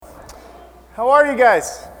How are you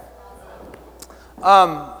guys?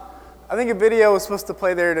 I think a video was supposed to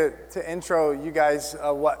play there to intro you guys,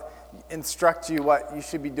 instruct you what you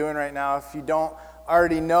should be doing right now. If you don't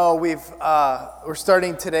already know, we're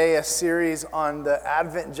starting today a series on the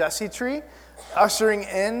Advent Jesse tree, ushering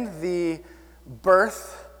in the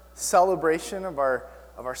birth celebration of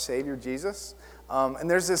our Savior Jesus.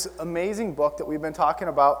 And there's this amazing book that we've been talking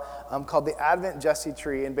about called the Advent Jesse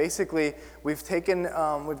Tree. And basically, we've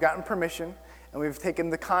gotten permission, and we've taken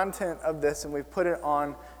the content of this and we've put it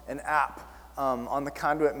on an app, on the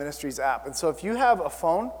Conduit Ministries app. And so if you have a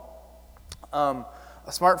phone, a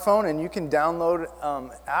smartphone, and you can download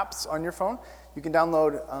apps on your phone, you can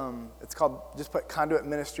download, it's called, just put Conduit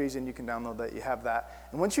Ministries and you can download that, you have that.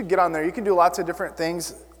 And once you get on there, you can do lots of different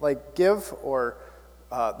things like give, or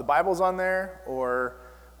the Bible's on there, or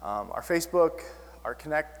our Facebook, our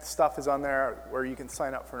Connect stuff is on there, where you can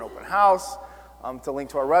sign up for an open house. It's a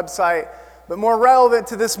link to our website. But more relevant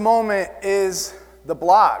to this moment is the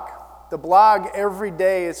blog. The blog every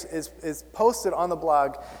day is posted on the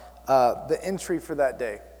blog, the entry for that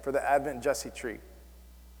day, for the Advent Jesse tree.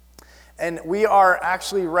 And we are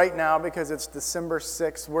actually right now, because it's December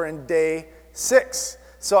 6th, we're in day 6.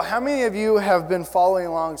 So how many of you have been following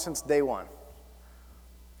along since day 1?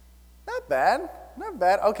 Not bad.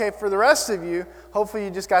 Okay, for the rest of you, hopefully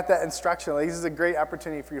you just got that instruction. This is a great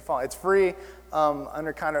opportunity for you to follow. It's free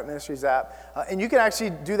under Conduit Ministries app. And you can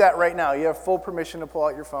actually do that right now. You have full permission to pull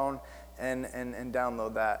out your phone and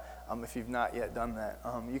download that if you've not yet done that.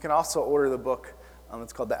 You can also order the book.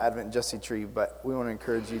 It's called the Advent Jesse Tree, but we want to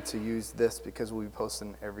encourage you to use this because we'll be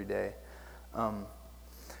posting every day.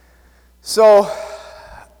 So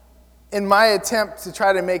in my attempt to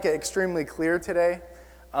try to make it extremely clear today,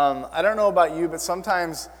 I don't know about you, but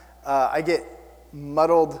sometimes I get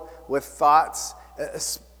muddled with thoughts,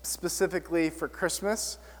 specifically for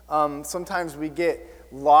Christmas. Sometimes we get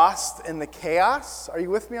lost in the chaos. Are you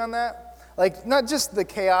with me on that? Like, not just the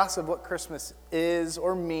chaos of what Christmas is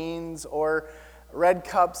or means, or red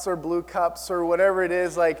cups or blue cups or whatever it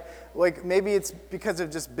is. Like maybe it's because of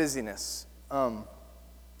just busyness. How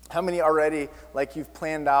many already, like, you've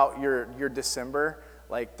planned out your December,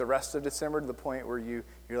 like the rest of December, to the point where you're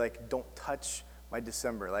like, don't touch my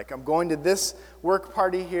December. Like, I'm going to this work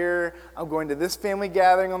party here, I'm going to this family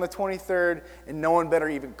gathering on the 23rd, and no one better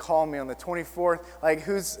even call me on the 24th. Like,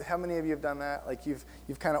 how many of you have done that? Like, you've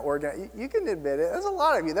kind of organized. You can admit it. That's a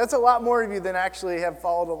lot of you. That's a lot more of you than actually have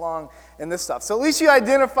followed along in this stuff. So at least you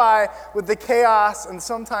identify with the chaos and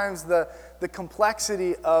sometimes the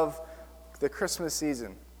complexity of the Christmas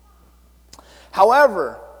season.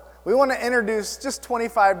 However, we want to introduce just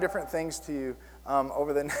 25 different things to you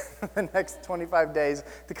over the next 25 days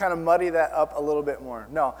to kind of muddy that up a little bit more.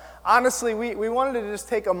 No, honestly, we wanted to just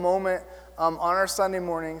take a moment on our Sunday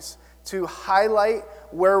mornings to highlight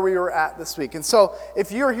where we were at this week. And so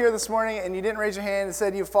if you were here this morning and you didn't raise your hand and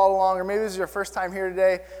said you followed along, or maybe this is your first time here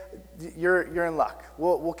today, you're in luck.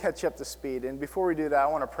 We'll catch you up to speed. And before we do that, I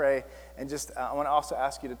want to pray, and I want to also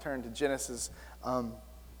ask you to turn to Genesis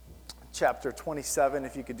chapter 27,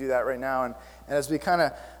 if you could do that right now. And as we kind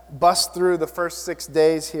of bust through the first 6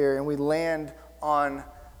 days here, and we land on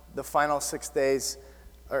the final 6 days,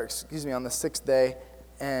 on the 6th day,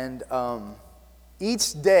 and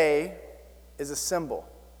each day is a symbol.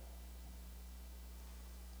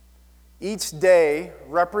 Each day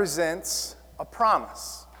represents a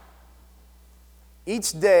promise.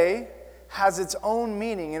 Each day has its own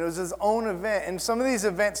meaning, and it was its own event. And some of these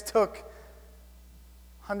events took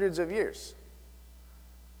hundreds of years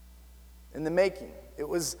in the making. It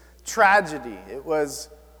was tragedy. It was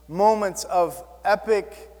moments of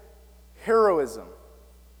epic heroism,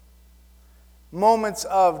 moments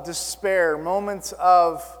of despair, moments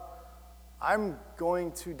of, I'm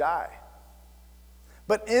going to die.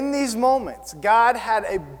 But in these moments, God had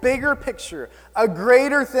a bigger picture, a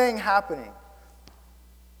greater thing happening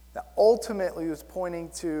that ultimately was pointing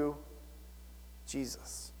to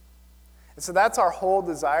Jesus. And so that's our whole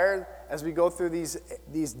desire as we go through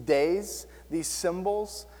these days, these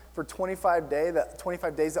symbols for 25 days,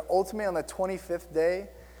 that ultimately on the 25th day,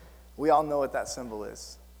 we all know what that symbol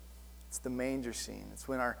is. It's the manger scene. It's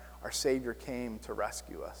when our Savior came to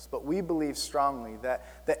rescue us. But we believe strongly that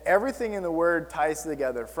everything in the Word ties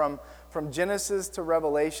together from Genesis to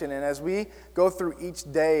Revelation. And as we go through each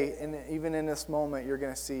day, and even in this moment, you're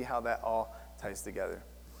going to see how that all ties together.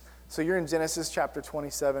 So you're in Genesis chapter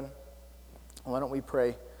 27. Why don't we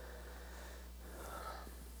pray?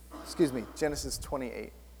 Genesis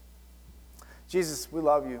 28. Jesus, we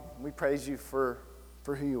love you. We praise you for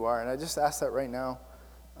who you are. And I just ask that right now.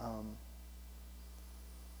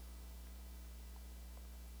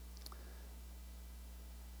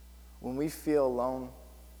 when we feel alone,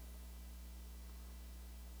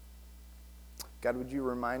 God, would you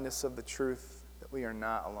remind us of the truth that we are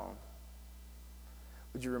not alone?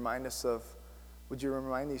 Would you remind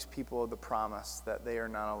these people of the promise that they are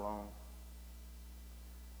not alone?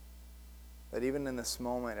 That even in this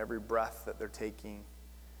moment, every breath that they're taking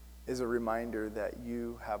is a reminder that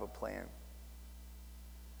you have a plan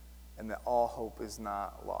and that all hope is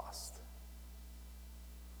not lost.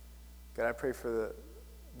 God, I pray for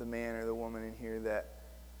the man or the woman in here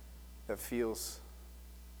that feels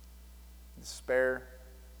despair,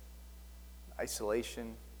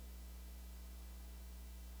 isolation,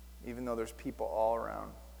 even though there's people all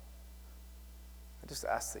around. I just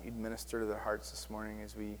ask that you'd minister to their hearts this morning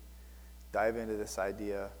as we dive into this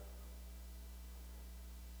idea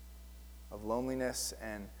of loneliness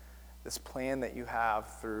and this plan that you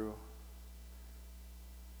have through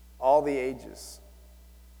all the ages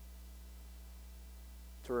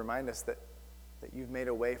to remind us that you've made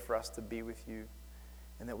a way for us to be with you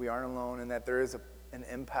and that we aren't alone and that there is an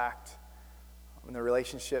impact on the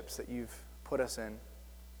relationships that you've put us in.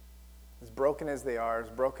 As broken as they are, as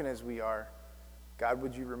broken as we are, God,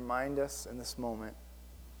 would you remind us in this moment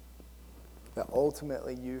that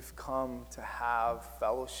ultimately you've come to have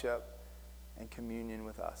fellowship and communion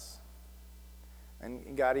with us.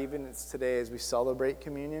 And God, even it's today as we celebrate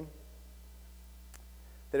communion,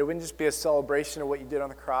 that it wouldn't just be a celebration of what you did on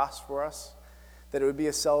the cross for us, that it would be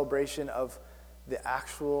a celebration of the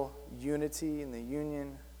actual unity and the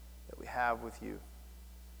union that we have with you.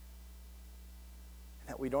 And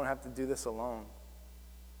that we don't have to do this alone.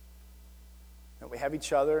 That we have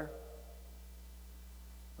each other.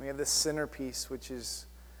 We have this centerpiece, which is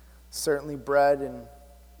certainly bread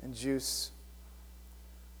and juice.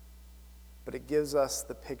 But it gives us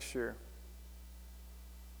the picture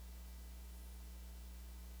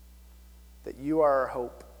that you are our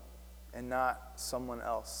hope and not someone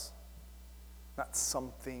else, not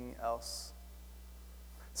something else.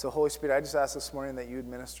 So Holy Spirit, I just ask this morning that you would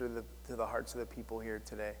minister to the hearts of the people here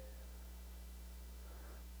today.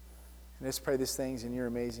 And I just pray these things in your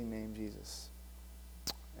amazing name, Jesus.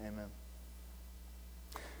 Amen.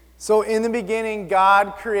 So in the beginning,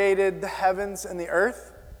 God created the heavens and the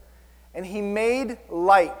earth, and he made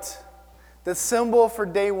light. The symbol for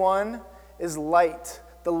day one is light,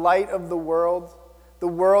 the light of the world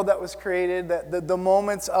that was created, the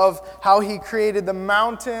moments of how he created the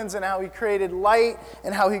mountains and how he created light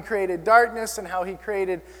and how he created darkness and how he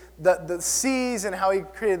created the seas and how he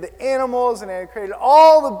created the animals and how he created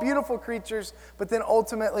all the beautiful creatures, but then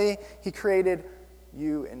ultimately he created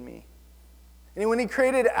you and me. And when he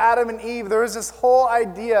created Adam and Eve, there was this whole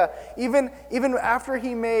idea, even after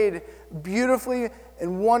he made beautifully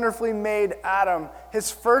and wonderfully made Adam, his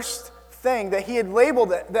first thing that he had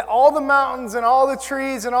labeled it, that all the mountains and all the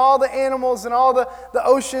trees and all the animals and all the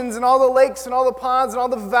oceans and all the lakes and all the ponds and all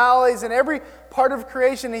the valleys and every part of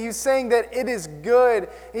creation, and he was saying that it is good.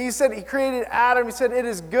 And he said he created Adam, he said it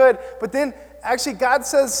is good. But then actually God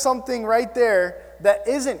says something right there that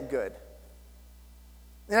isn't good.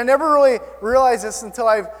 And I never really realized this until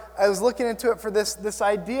I was looking into it for this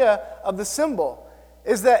idea of the symbol,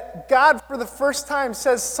 is that God for the first time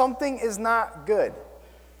says something is not good.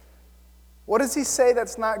 What does he say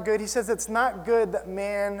that's not good? He says it's not good that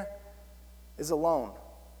man is alone.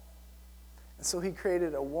 And so he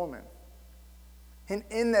created a woman. And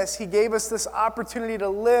in this, he gave us this opportunity to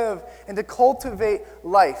live and to cultivate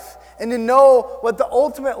life and to know what the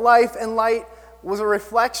ultimate life and light was, a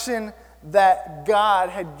reflection that God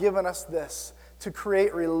had given us this to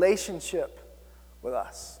create relationship with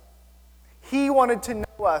us. He wanted to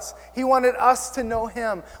know us. He wanted us to know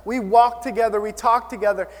him. We walked together, we talked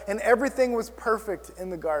together, and everything was perfect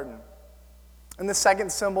in the garden. And the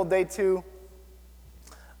second symbol, day 2,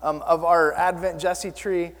 of our Advent Jesse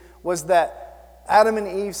tree was that Adam and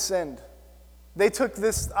Eve sinned. They took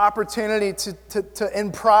this opportunity to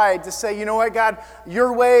in pride, to say, you know what, God,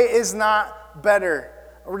 your way is not better.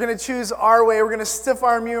 We're going to choose our way. We're going to stiff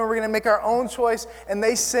arm you, and we're going to make our own choice. And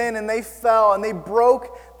they sinned, and they fell, and they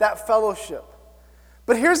broke that fellowship.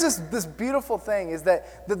 But here's this beautiful thing, is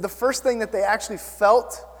that the first thing that they actually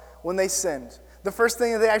felt when they sinned, the first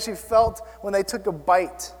thing that they actually felt when they took a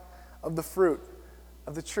bite of the fruit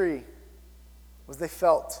of the tree, was they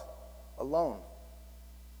felt alone.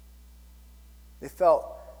 They felt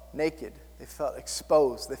naked. They felt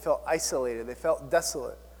exposed. They felt isolated. They felt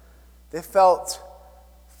desolate. They felt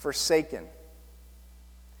forsaken.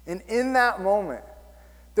 And in that moment,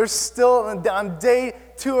 there's still, on day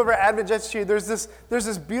 2 of our Advent Jesse tree, there's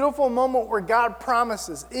this beautiful moment where God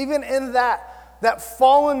promises, even in that that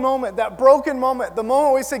fallen moment, that broken moment, the moment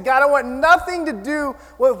where we say, God, I want nothing to do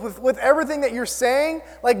with everything that you're saying.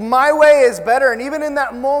 Like, my way is better. And even in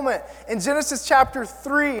that moment, in Genesis chapter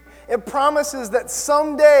 3, it promises that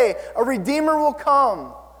someday a Redeemer will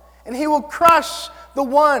come and he will crush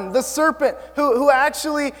the serpent, who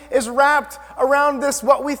actually is wrapped around this,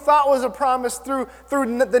 what we thought was a promise through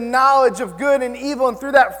the knowledge of good and evil and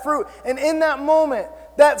through that fruit. And in that moment,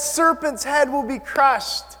 that serpent's head will be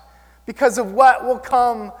crushed because of what will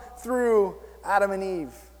come through Adam and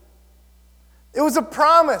Eve. It was a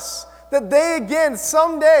promise that they, again,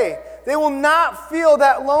 someday, they will not feel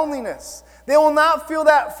that loneliness. They will not feel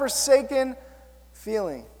that forsaken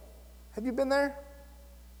feeling. Have you been there?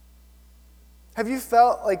 Have you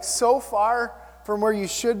felt like so far from where you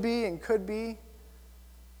should be and could be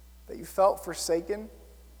that you felt forsaken?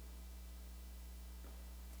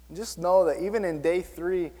 And just know that even in day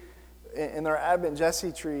 3 in our Advent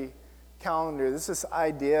Jesse Tree calendar, there's this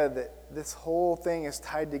idea that this whole thing is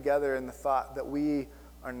tied together in the thought that we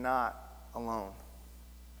are not alone.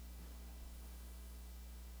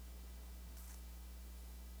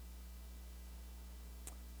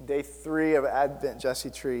 Day 3 of Advent Jesse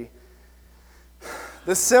Tree,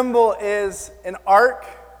 the symbol is an ark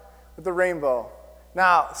with a rainbow.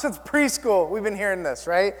 Now, since preschool, we've been hearing this,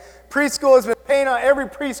 right? Preschool has been painted on every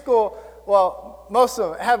preschool. Well, most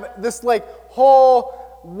of them have this like whole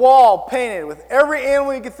wall painted with every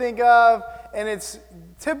animal you could think of, and it's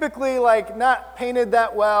typically like not painted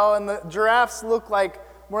that well, and the giraffes look like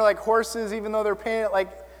more like horses, even though they're painted like,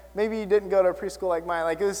 maybe you didn't go to a preschool like mine.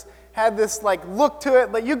 Like, it was, had this like look to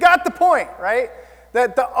it. Like, you got the point, right?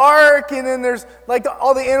 That the ark, and then there's like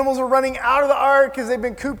all the animals are running out of the ark because they've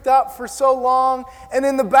been cooped up for so long. And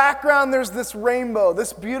in the background, there's this rainbow,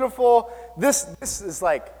 this beautiful, this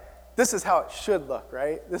is how it should look,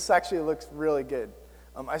 right? This actually looks really good.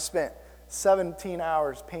 I spent 17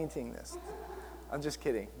 hours painting this. I'm just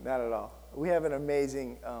kidding, not at all. We have an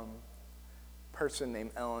amazing person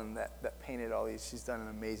named Ellen that painted all these. She's done an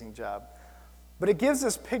amazing job. But it gives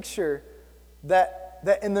this picture that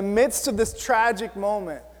in the midst of this tragic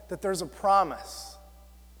moment, that there's a promise.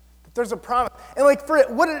 That there's a promise. And like for it,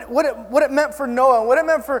 what it meant for Noah, and what it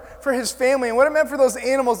meant for his family, and what it meant for those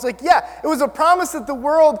animals, like, yeah, it was a promise that the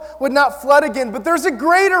world would not flood again, but there's a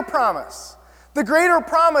greater promise. The greater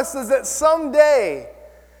promise is that someday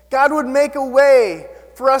God would make a way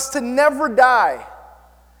for us to never die.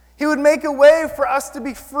 He would make a way for us to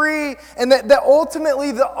be free, and that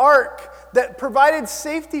ultimately the ark that provided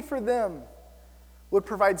safety for them would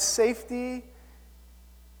provide safety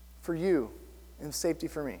for you and safety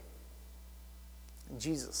for me. And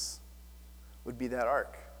Jesus would be that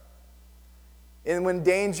ark. And when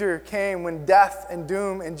danger came, when death and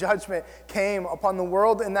doom and judgment came upon the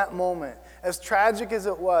world in that moment, as tragic as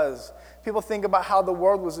it was, people think about how the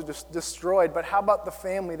world was destroyed, but how about the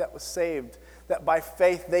family that was saved, that by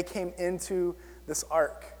faith they came into this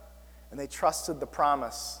ark and they trusted the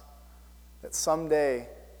promise that someday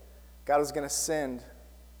God was going to send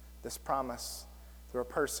this promise through a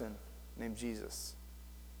person named Jesus.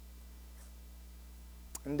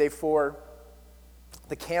 In day 4,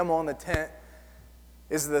 the camel in the tent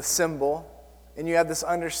is the symbol. And you have this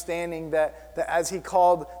understanding that as he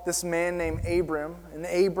called this man named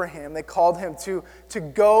Abraham, they called him to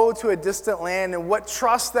go to a distant land, and what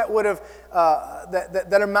trust that would have,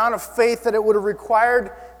 that amount of faith that it would have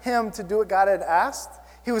required him to do what God had asked.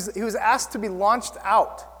 He was asked to be launched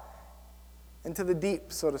out into the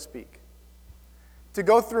deep, so to speak, to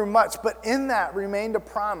go through much, but in that remained a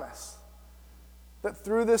promise that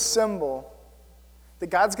through this symbol, that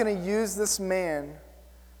God's going to use this man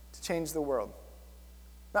to change the world.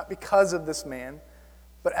 Not because of this man,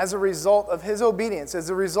 but as a result of his obedience,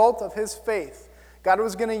 as a result of his faith, God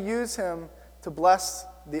was going to use him to bless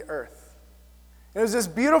the earth. And it was this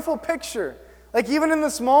beautiful picture. Like, even in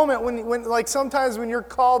this moment, when like sometimes when you're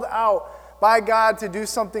called out by God to do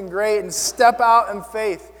something great and step out in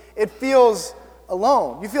faith, it feels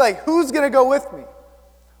alone. You feel like, who's going to go with me?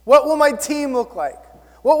 What will my team look like?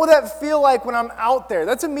 What will that feel like when I'm out there?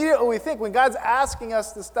 That's immediately what we think. When God's asking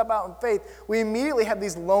us to step out in faith, we immediately have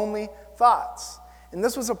these lonely thoughts. And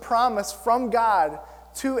this was a promise from God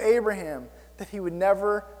to Abraham that he would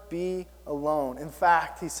never be alone. In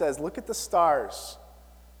fact, he says, look at the stars.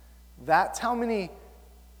 That's how many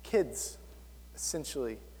kids,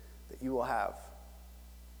 essentially, that you will have.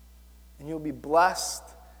 And you'll be blessed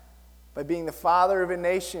by being the father of a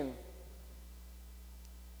nation.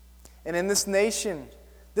 And in this nation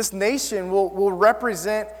will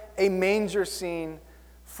represent a manger scene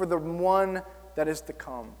for the one that is to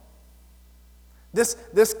come.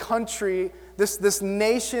 This country, this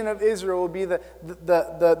nation of Israel will be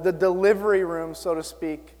the delivery room, so to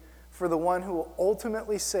speak, for the one who will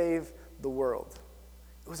ultimately save the world.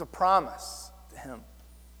 It was a promise to him.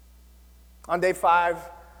 On day 5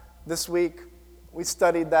 this week, we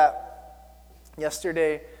studied that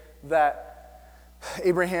yesterday, that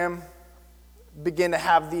Abraham began to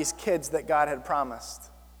have these kids that God had promised.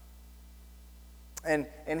 And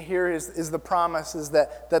here is the promise, is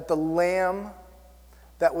that the lamb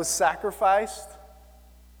that was sacrificed,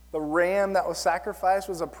 the ram that was sacrificed,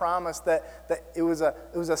 was a promise that it was a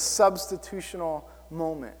substitutional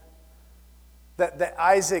moment. That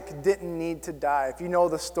Isaac didn't need to die. If you know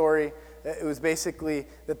the story, it was basically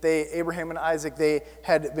that Abraham and Isaac, they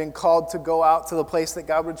had been called to go out to the place that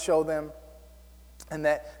God would show them. And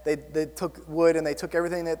that they took wood and they took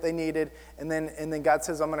everything that they needed. And then God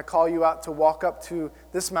says, I'm going to call you out to walk up to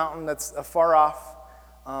this mountain that's far off,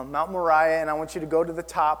 Mount Moriah, and I want you to go to the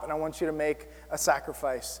top and I want you to make a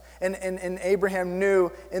sacrifice. And Abraham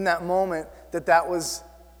knew in that moment that was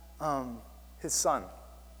his son.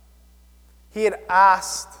 He had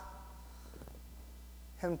asked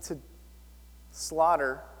him to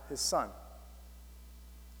slaughter his son.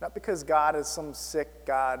 Not because God is some sick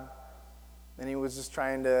God and he was just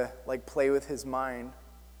trying to play with his mind.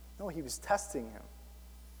 No, he was testing him.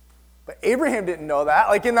 But Abraham didn't know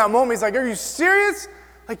that. In that moment, he's like, are you serious?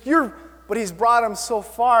 But he's brought him so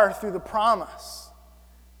far through the promise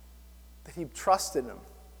that he trusted him.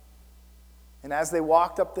 And as they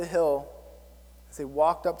walked up the hill, as they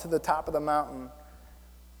walked up to the top of the mountain,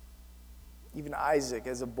 even Isaac,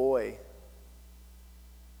 as a boy,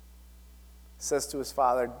 says to his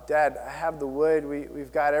father, Dad, I have the wood,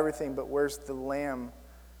 we've got everything, but where's the lamb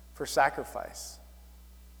for sacrifice?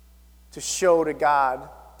 To show to God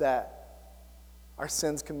that our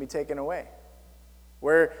sins can be taken away.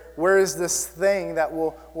 Where is this thing that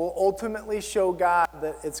will ultimately show God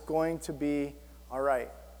that it's going to be all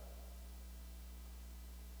right?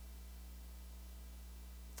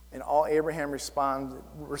 And all Abraham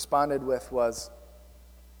responded with was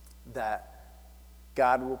that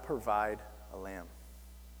God will provide a lamb.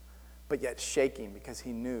 But yet shaking, because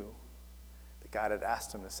he knew that God had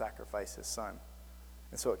asked him to sacrifice his son.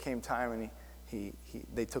 And so it came time, and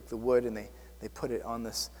they took the wood and they put it on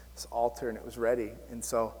this altar, and it was ready. And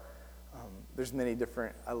so there's many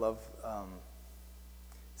different, I love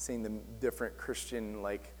seeing the different Christian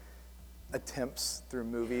attempts through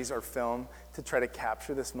movies or film to try to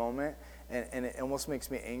capture this moment. And it almost makes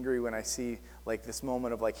me angry when I see this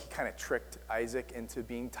moment of he kind of tricked Isaac into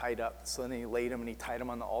being tied up. So then he laid him and he tied him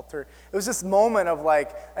on the altar. It was this moment of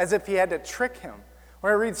as if he had to trick him.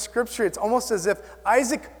 When I read scripture, it's almost as if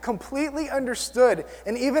Isaac completely understood.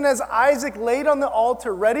 And even as Isaac laid on the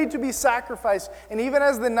altar, ready to be sacrificed, and even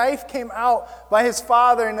as the knife came out by his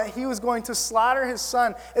father and that he was going to slaughter his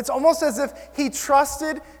son, it's almost as if he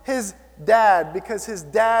trusted his dad because his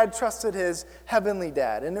dad trusted his heavenly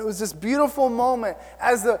dad. And it was this beautiful moment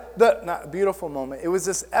as not a beautiful moment, it was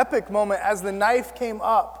this epic moment as the knife came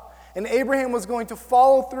up. And Abraham was going to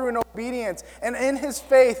follow through in obedience. And in his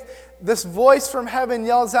faith, this voice from heaven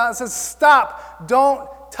yells out and says, stop, don't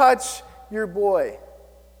touch your boy.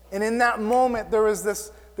 And in that moment, there was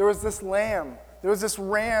this lamb. There was this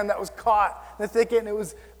ram that was caught in the thicket, and it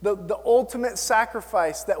was the ultimate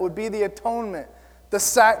sacrifice that would be the atonement,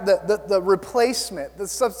 the replacement, the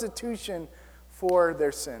substitution for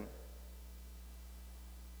their sin.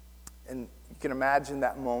 And you can imagine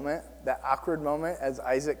that moment, that awkward moment, as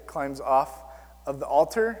Isaac climbs off of the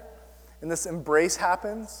altar, and this embrace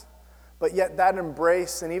happens. But yet that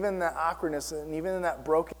embrace, and even that awkwardness, and even in that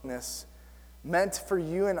brokenness, meant for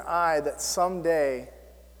you and I that someday,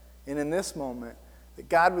 and in this moment, that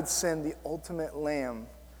God would send the ultimate lamb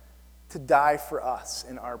to die for us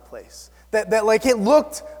in our place. That it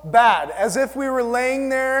looked bad, as if we were laying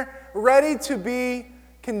there ready to be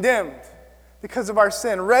condemned because of our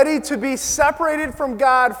sin, ready to be separated from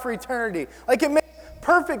God for eternity. It makes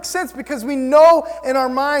perfect sense because we know in our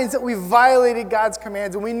minds that we violated God's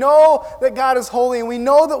commands, and we know that God is holy, and we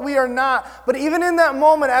know that we are not. But even in that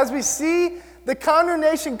moment, as we see the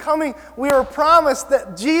condemnation coming, we are promised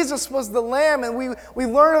that Jesus was the Lamb, and we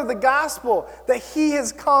learn of the gospel that He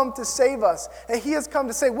has come to save us, that He has come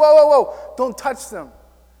to say, whoa, don't touch them.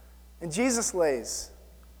 And Jesus lays.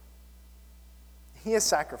 He is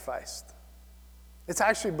sacrificed. It's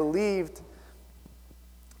actually believed,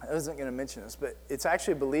 I wasn't going to mention this, but it's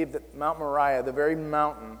actually believed that Mount Moriah, the very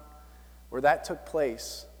mountain where that took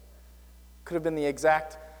place, could have been the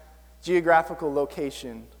exact geographical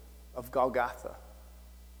location of Golgotha,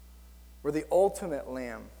 where the ultimate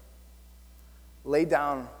lamb lay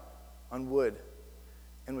down on wood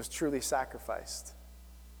and was truly sacrificed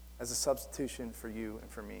as a substitution for you and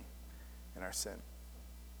for me in our sin.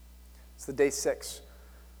 So day 6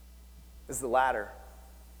 is the ladder.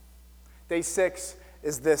 Day 6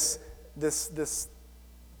 is this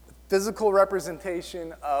physical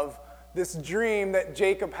representation of this dream that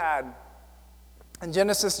Jacob had. In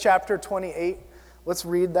Genesis chapter 28, let's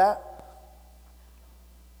read that.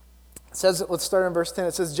 It says, let's start in verse 10.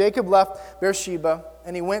 It says, Jacob left Beersheba,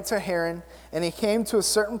 and he went to Haran, and he came to a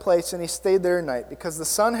certain place, and he stayed there a night, because the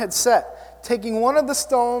sun had set. Taking one of the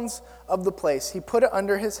stones of the place, he put it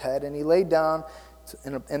under his head, and he lay down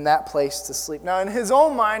in that place to sleep. Now, in his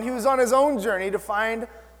own mind, he was on his own journey to find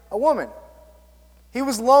a woman. He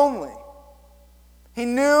was lonely. He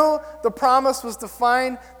knew the promise was to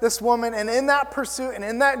find this woman, and in that pursuit, and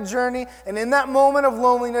in that journey, and in that moment of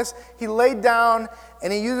loneliness, he laid down,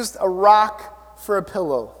 and he used a rock for a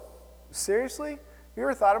pillow. Seriously? You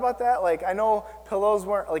ever thought about that? Like, I know pillows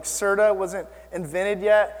weren't, like Serta wasn't invented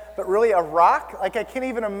yet, but really a rock? Like, I can't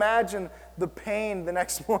even imagine the pain the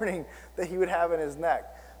next morning that he would have in his neck.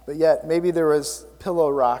 But yet, maybe there was pillow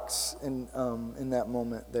rocks in that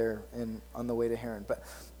moment there on the way to Haran. But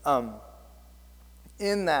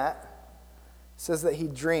in that, it says that he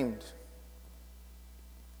dreamed.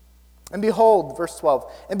 And behold, verse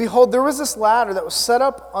 12, and behold, there was this ladder that was set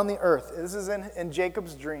up on the earth. This is in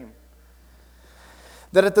Jacob's dream.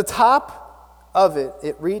 That at the top of it,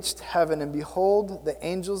 it reached heaven, and behold, the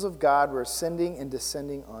angels of God were ascending and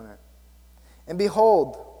descending on it. And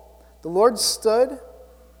behold, the Lord stood,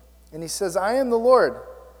 and he says, I am the Lord,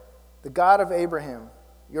 the God of Abraham,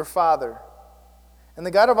 your father, and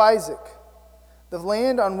the God of Isaac. The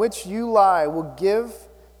land on which you lie will give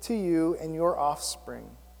to you and your offspring.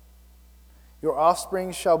 Your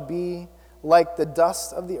offspring shall be like the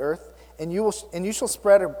dust of the earth, and you shall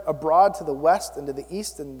spread abroad to the west and to the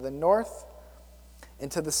east and to the north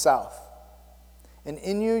and to the south. And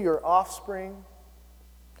in you your offspring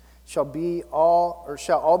shall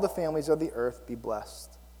all the families of the earth be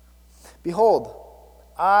blessed. Behold,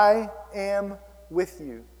 I am with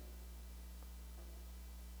you.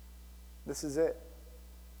 This is it.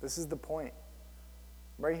 This is the point.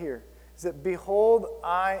 Right here. Is that, behold,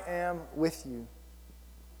 I am with you.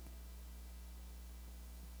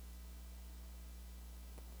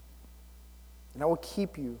 And I will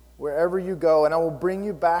keep you wherever you go, and I will bring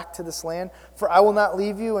you back to this land, for I will not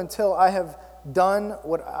leave you until I have done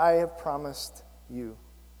what I have promised you.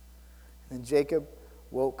 And then Jacob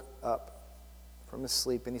woke up from his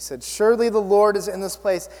sleep, and he said, surely the Lord is in this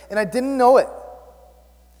place, and I didn't know it.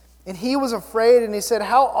 And he was afraid, and he said,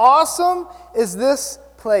 how awesome is this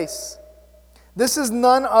place? This is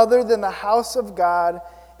none other than the house of God,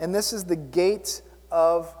 and this is the gate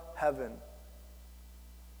of heaven.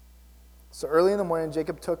 So early in the morning,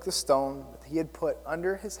 Jacob took the stone that he had put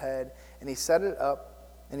under his head, and he set it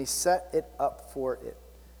up for it.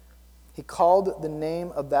 He called the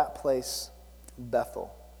name of that place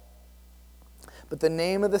Bethel. But the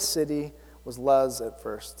name of the city was Luz at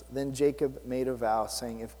first. Then Jacob made a vow,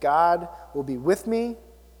 saying, if God will be with me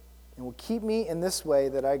and will keep me in this way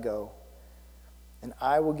that I go, and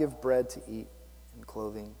I will give bread to eat and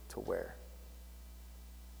clothing to wear.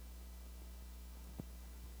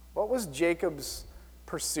 What was Jacob's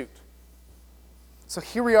pursuit? So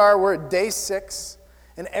here we are, we're at day 6,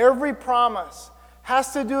 and every promise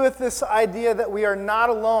has to do with this idea that we are not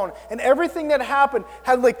alone. And everything that happened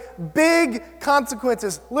had like big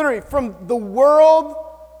consequences, literally from the world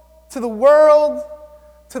to the world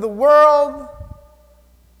to the world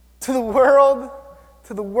to the world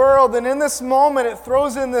to the world. And in this moment, it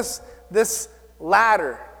throws in this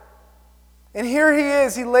ladder. And here he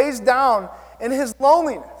is, he lays down in his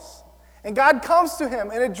loneliness. And God comes to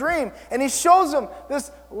him in a dream, and he shows him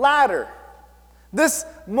this ladder. This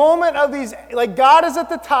moment of these, like God is at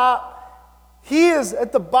the top, he is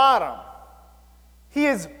at the bottom. He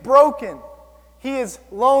is broken. He is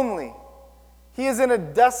lonely. He is in a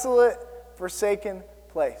desolate, forsaken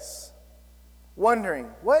place. Wondering,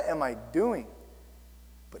 what am I doing?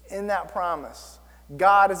 But in that promise,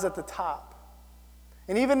 God is at the top.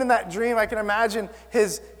 And even in that dream, I can imagine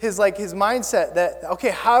his mindset that, okay,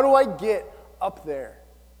 how do I get up there?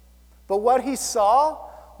 But what he saw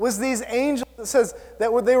was these angels, it says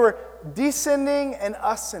that they were descending and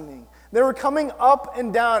ascending. They were coming up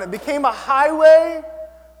and down. It became a highway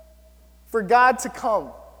for God to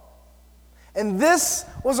come. And this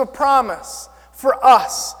was a promise for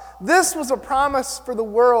us. This was a promise for the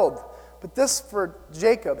world. But this, for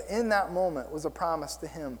Jacob, in that moment, was a promise to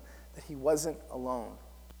him that he wasn't alone.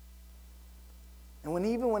 And when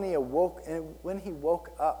he woke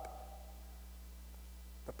up,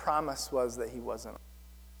 the promise was that he wasn't alone.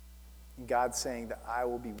 And God's saying that I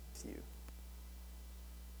will be with you.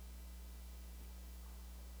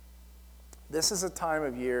 This is a time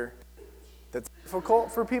of year that's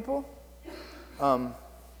difficult for people for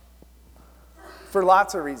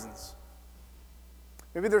lots of reasons.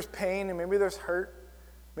 Maybe there's pain and maybe there's hurt.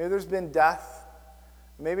 Maybe there's been death.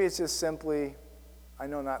 Maybe it's just simply, I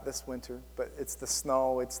know not this winter, but it's the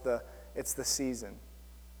snow, it's the season.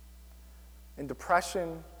 And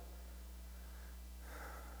depression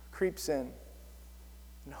creeps in.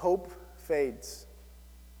 And hope fades.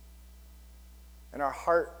 And our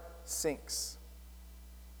heart sinks.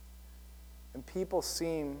 And people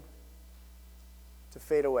seem to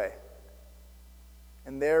fade away.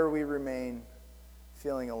 And there we remain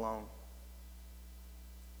feeling alone.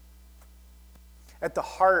 At the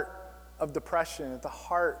heart of depression, at the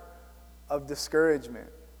heart of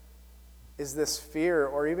discouragement, is this fear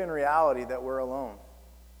or even reality that we're alone.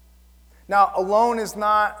 Now, alone is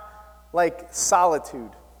not like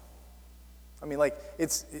solitude. I mean, like,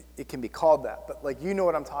 it can be called that, but like, you know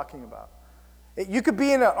what I'm talking about. You could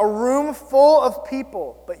be in a room full of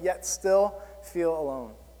people, but yet still feel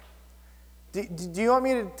alone. Do you want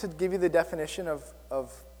me to give you the definition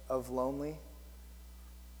of lonely?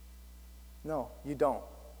 No, you don't.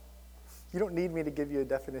 You don't need me to give you a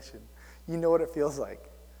definition. You know what it feels like.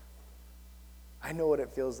 I know what it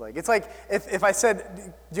feels like. It's like if I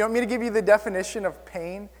said, do you want me to give you the definition of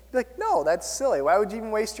pain? You'd be like, no, that's silly. Why would you even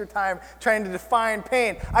waste your time trying to define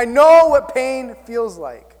pain? I know what pain feels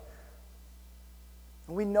like.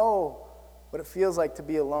 And we know what it feels like to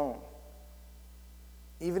be alone,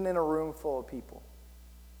 even in a room full of people.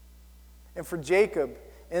 And for Jacob,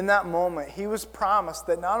 in that moment, he was promised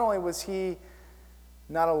that not only was he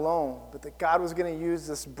not alone, but that God was going to use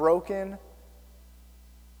this broken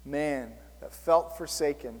man that felt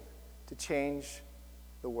forsaken to change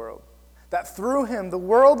the world. That through him, the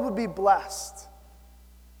world would be blessed.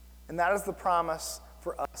 And that is the promise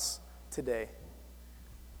for us today.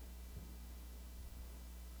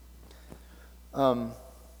 I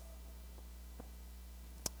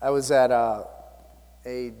was at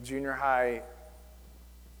a junior high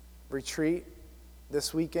retreat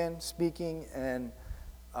this weekend speaking, and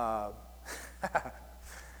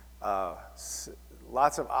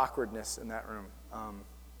lots of awkwardness in that room.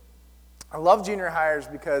 I love junior hires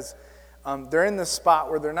because they're in this spot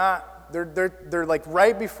where they're like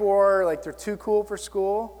right before, like they're too cool for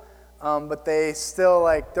school, but they still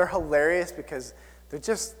they're hilarious because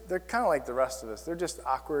they're kind of like the rest of us. They're just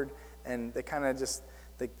awkward, and they kind of just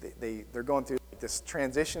they're going through this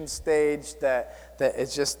transition stage that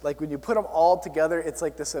is just like when you put them all together, it's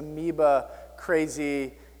like this amoeba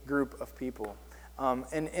crazy group of people.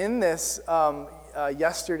 And in this,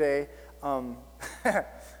 yesterday,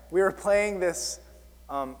 we were playing this,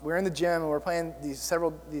 we were in the gym and we were playing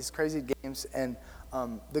these crazy games, and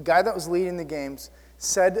the guy that was leading the games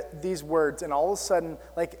said these words, and all of a sudden,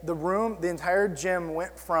 like the entire gym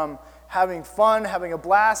went from having fun, having a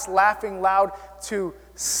blast, laughing loud, to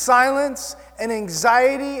silence and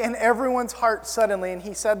anxiety in everyone's heart suddenly. And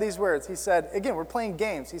he said these words. He said, again, we're playing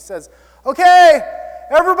games. He says, "Okay,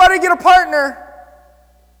 everybody get a partner."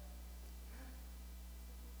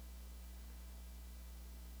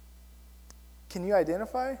 Can you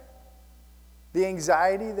identify the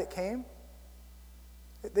anxiety that came?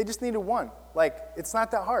 They just needed one. Like, it's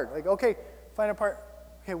not that hard. Like, okay, find a part.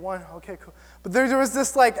 Okay, one. Okay, cool. But there was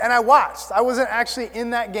this and I watched. I wasn't actually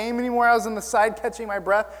in that game anymore. I was on the side catching my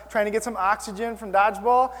breath, trying to get some oxygen from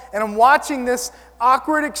dodgeball. And I'm watching this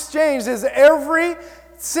awkward exchange as every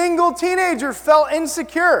single teenager felt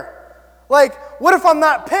insecure. Like, what if I'm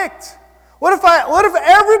not picked? What if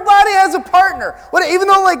everybody has a partner? Even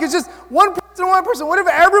though it's just one person, what if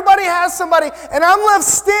everybody has somebody and I'm left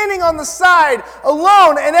standing on the side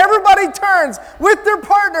alone and everybody turns with their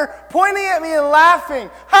partner pointing at me and laughing?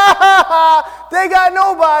 Ha ha ha, they got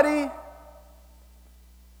nobody.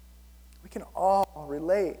 We can all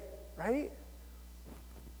relate, right?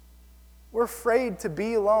 We're afraid to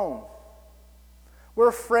be alone. We're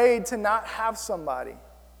afraid to not have somebody.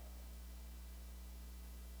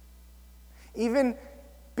 Even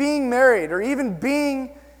being married, or even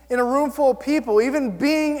being in a room full of people, even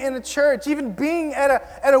being in a church, even being at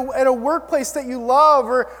a workplace that you love,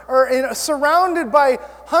 or surrounded by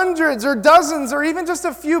hundreds or dozens or even just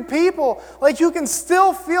a few people, you can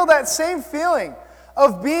still feel that same feeling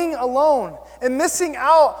of being alone and missing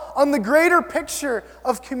out on the greater picture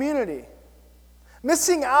of community.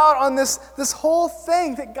 Missing out on this whole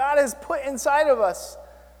thing that God has put inside of us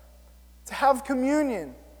to have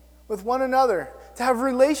communion with one another, to have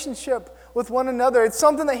relationship with one another. It's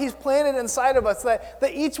something that he's planted inside of us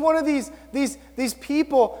that each one of these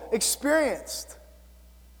people experienced.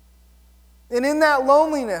 And in that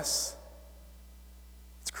loneliness,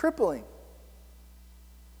 it's crippling.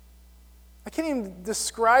 I can't even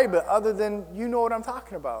describe it other than you know what I'm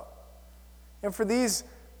talking about. And for these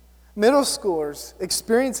middle schoolers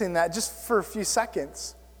experiencing that just for a few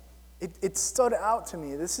seconds, it stood out to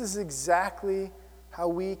me. This is exactly how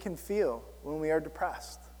we can feel when we are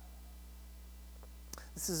depressed.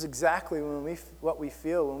 This is exactly what we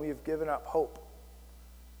feel when we've given up hope.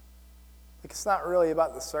 Like, it's not really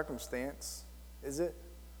about the circumstance, is it?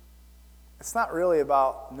 It's not really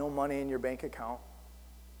about no money in your bank account.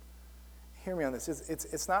 Hear me on this.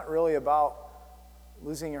 It's not really about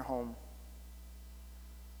losing your home,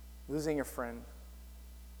 losing your friend,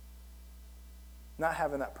 not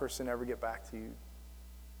having that person ever get back to you.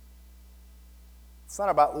 It's not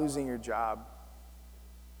about losing your job.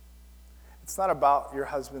 It's not about your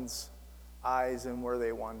husband's eyes and where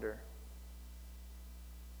they wander.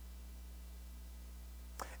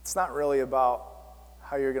 It's not really about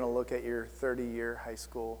how you're going to look at your 30-year high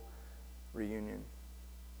school reunion.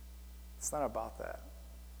 It's not about that.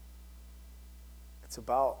 It's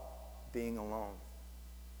about being alone.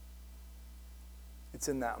 It's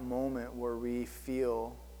in that moment where we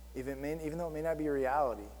feel, even though it may not be a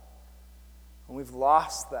reality, when we've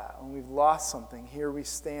lost that, when we've lost something, here we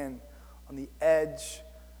stand on the edge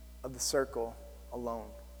of the circle alone.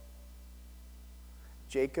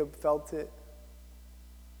 Jacob felt it.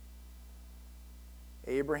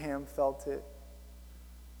 Abraham felt it.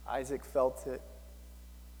 Isaac felt it.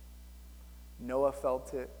 Noah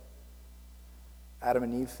felt it. Adam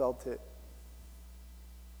and Eve felt it.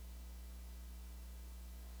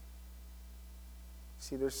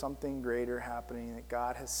 See, there's something greater happening, that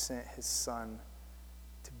God has sent his Son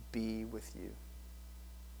to be with you.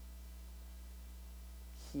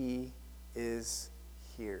 He is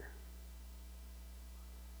here.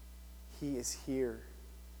 He is here.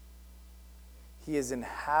 He has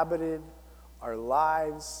inhabited our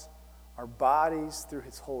lives, our bodies through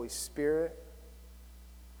his Holy Spirit.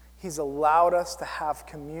 He's allowed us to have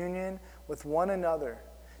communion with one another,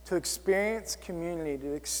 to experience community,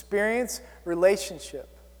 to experience relationship.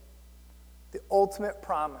 The ultimate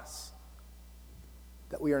promise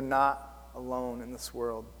that we are not alone in this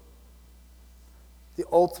world. The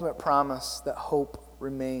ultimate promise that hope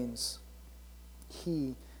remains.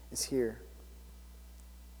 He is here.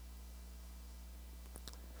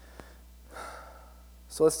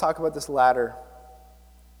 So let's talk about this ladder.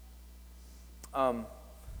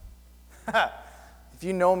 If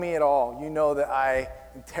you know me at all, you know that I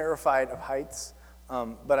am terrified of heights.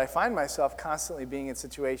 But I find myself constantly being in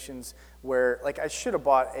situations where, like, I should have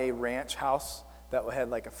bought a ranch house that had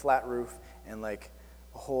like a flat roof and like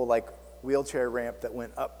a whole like wheelchair ramp that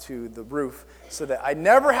went up to the roof, so that I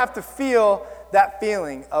never have to feel that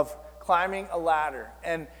feeling of climbing a ladder,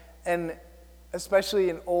 and especially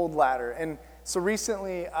an old ladder. And so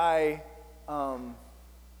recently I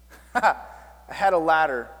I had a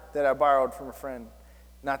ladder that I borrowed from a friend,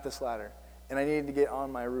 not this ladder, and I needed to get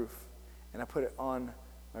on my roof. And I put it on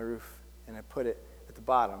my roof, and I put it at the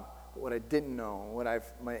bottom. But what I didn't know, what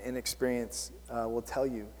my inexperience will tell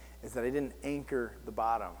you, is that I didn't anchor the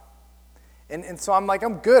bottom. And so I'm like,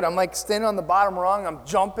 I'm good. I'm like standing on the bottom rung. I'm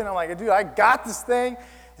jumping. I'm like, dude, I got this thing.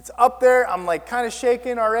 It's up there. I'm like kind of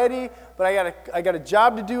shaking already, but I got a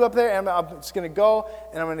job to do up there, and I'm just going to go,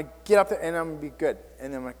 and I'm going to get up there, and I'm going to be good.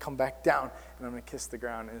 And then I'm going to come back down, and I'm going to kiss the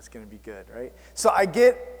ground, and it's going to be good, right? So I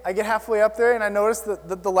get halfway up there, and I notice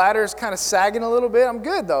that the ladder is kind of sagging a little bit. I'm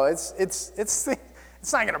good, though. It's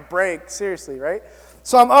not going to break, seriously, right?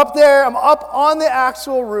 So I'm up there. I'm up on the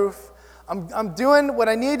actual roof. I'm doing what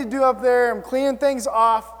I need to do up there. I'm cleaning things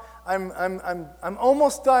off. I'm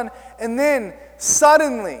almost done. And then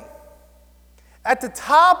suddenly, at the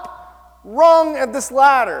top rung of this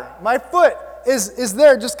ladder, my foot is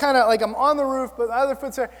there, just kind of like I'm on the roof, but the other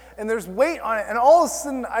foot's there, and there's weight on it. And all of a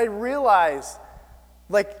sudden, I realize,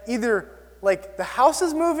 like, either like the house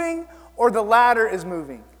is moving or the ladder is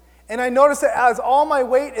moving. And I notice that as all my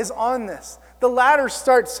weight is on this, the ladder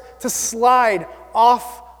starts to slide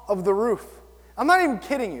off of the roof. I'm not even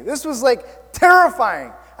kidding you. This was like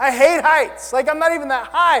terrifying. I hate heights. Like, I'm not even that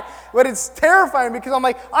high, but it's terrifying because I'm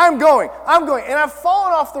like, I'm going. And I've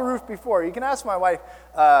fallen off the roof before. You can ask my wife,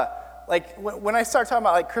 like when I start talking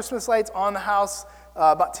about like Christmas lights on the house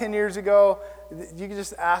about 10 years ago, you can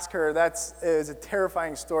just ask her. It was a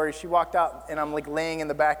terrifying story. She walked out, and I'm like laying in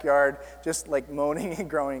the backyard, just like moaning and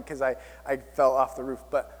groaning because I fell off the roof.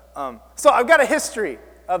 But so I've got a history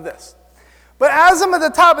of this. But as I'm at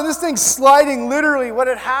the top and this thing's sliding, literally what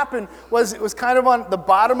had happened was it was kind of on the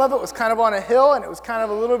bottom of it, was kind of on a hill, and it was kind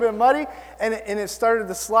of a little bit muddy, and it started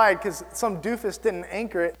to slide because some doofus didn't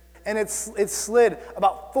anchor it, and it slid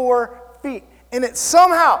about 4 feet. And it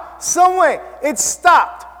somehow, some way, it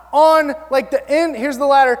stopped on like the end, here's the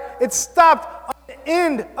ladder, it stopped on the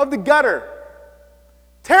end of the gutter.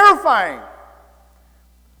 Terrifying.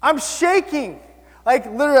 I'm shaking. Like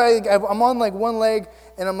literally, I'm on like one leg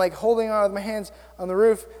and I'm like holding on with my hands on the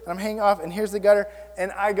roof and I'm hanging off and here's the gutter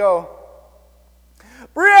and I go,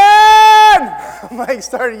 Brienne! I'm like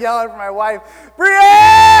started yelling for my wife,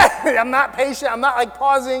 Brienne! I'm not patient. I'm not like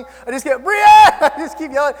pausing. I just get, Brienne! I just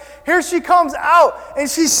keep yelling. Here she comes out and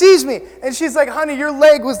she sees me and she's like, honey, your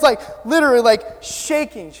leg was like literally like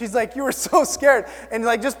shaking. She's like, you were so scared. And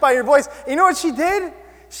like just by your voice. And you know what she did?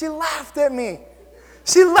 She laughed at me.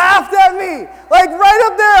 She laughed at me, like right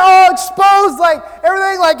up there, all exposed, like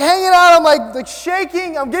everything like hanging out. I'm like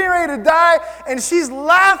shaking. I'm getting ready to die. And she's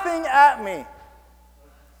laughing at me.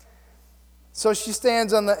 So she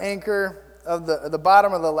stands on the anchor of the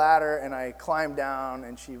bottom of the ladder, and I climb down,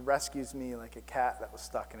 and she rescues me like a cat that was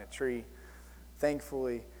stuck in a tree.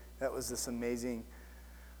 Thankfully, that was this amazing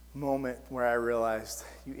moment where I realized,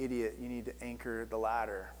 you idiot, you need to anchor the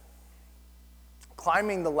ladder.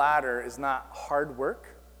 Climbing the ladder is not hard work.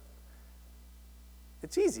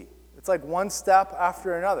 It's easy. It's like one step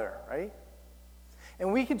after another, right?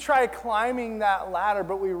 And we can try climbing that ladder,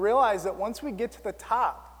 but we realize that once we get to the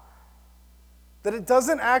top, that it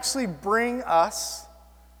doesn't actually bring us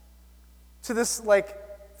to this like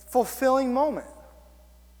fulfilling moment.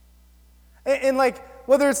 And like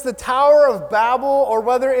whether it's the Tower of Babel or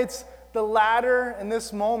whether it's the ladder in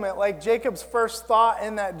this moment, like Jacob's first thought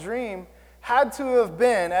in that dream had to have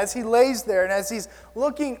been as he lays there and as he's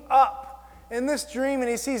looking up in this dream and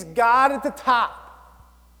he sees God at the top.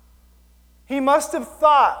 He must have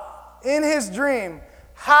thought in his dream,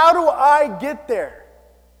 how do I get there?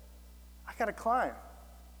 I got to climb.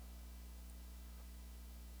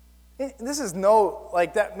 This is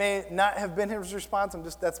that may not have been his response.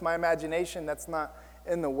 That's my imagination. That's not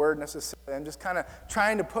in the word necessarily. I'm just kind of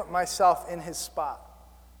trying to put myself in his spot.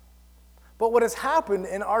 But what has happened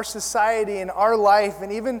in our society, in our life,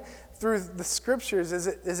 and even through the scriptures is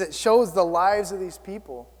it shows the lives of these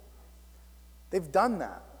people. They've done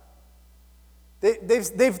that.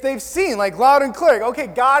 They've seen, like loud and clear, okay,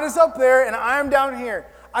 God is up there and I'm down here.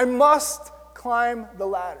 I must climb the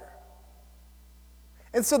ladder.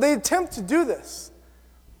 And so they attempt to do this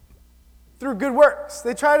through good works.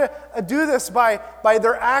 They try to do this by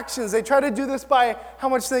their actions. They try to do this by how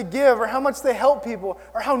much they give or how much they help people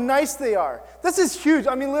or how nice they are. This is huge.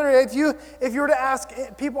 I mean, literally, if you were to ask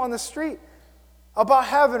people on the street about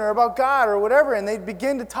heaven or about God or whatever, and they'd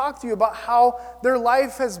begin to talk to you about how their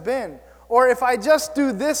life has been, or if I just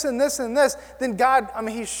do this and this and this, then God,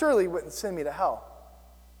 he surely wouldn't send me to hell.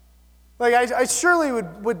 Like, I surely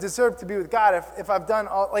would deserve to be with God if I've done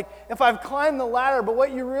all, like, if I've climbed the ladder. But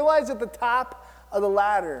what you realize at the top of the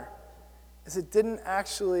ladder is it didn't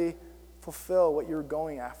actually fulfill what you were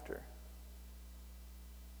going after.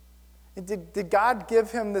 Did God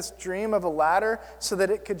give him this dream of a ladder so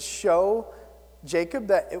that it could show Jacob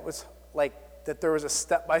that it was like, that there was a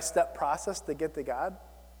step-by-step process to get to God?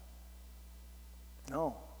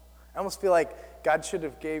 No. I almost feel like God should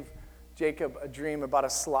have gave Jacob a dream about a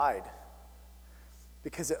slide.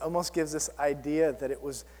 Because it almost gives this idea that it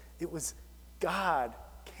was God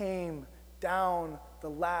came down the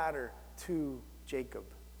ladder to Jacob.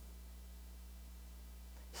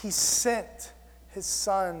 He sent his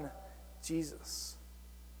son, Jesus.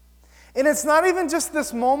 And it's not even just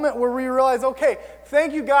this moment where we realize, okay,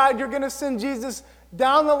 thank you, God, you're going to send Jesus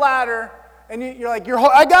down the ladder. And you're like,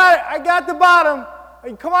 I got the bottom.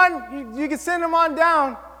 Come on, you can send him on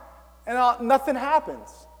down. And nothing happens.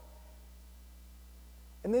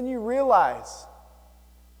 And then you realize,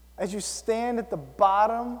 as you stand at the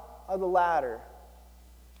bottom of the ladder,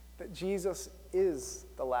 that Jesus is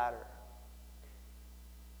the ladder.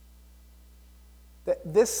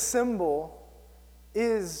 That this symbol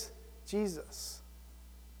is Jesus.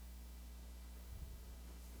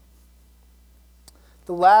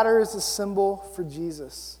 The ladder is a symbol for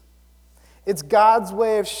Jesus. It's God's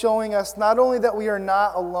way of showing us not only that we are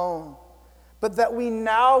not alone, but that we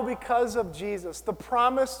now, because of Jesus, the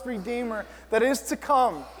promised Redeemer that is to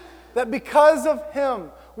come, that because of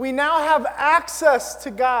him, we now have access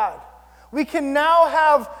to God. We can now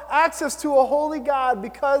have access to a holy God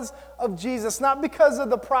because of Jesus, not because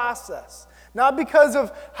of the process, not because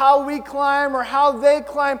of how we climb or how they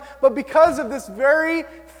climb, but because of this very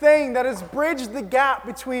thing that has bridged the gap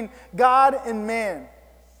between God and man.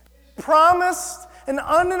 promised an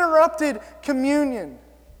uninterrupted communion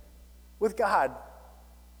with God.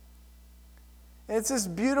 And it's this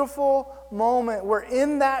beautiful moment. We're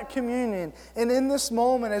in that communion. And in this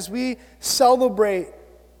moment, as we celebrate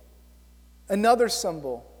another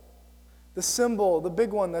symbol, the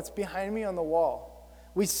big one that's behind me on the wall,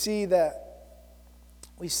 we see that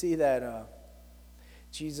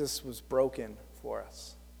Jesus was broken for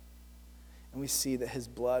us. And we see that his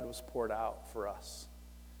blood was poured out for us.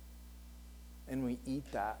 And we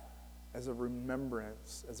eat that as a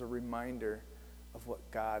remembrance, as a reminder of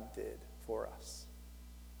what God did for us.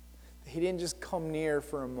 That he didn't just come near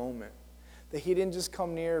for a moment. That he didn't just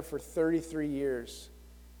come near for 33 years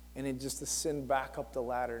and then just ascend back up the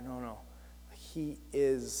ladder. No. He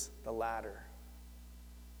is the ladder.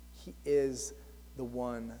 He is the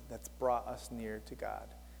one that's brought us near to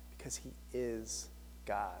God because he is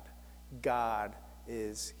God. God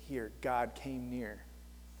is here. God came near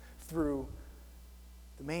through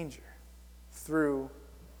the manger, through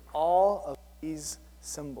all of these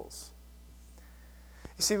symbols.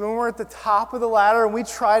 You see, when we're at the top of the ladder and we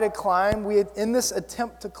try to climb, in this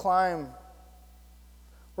attempt to climb,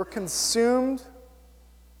 we're consumed,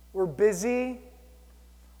 we're busy,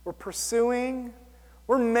 we're pursuing,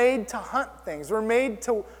 we're made to hunt things, we're made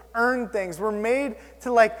to earn things, we're made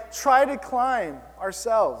to try to climb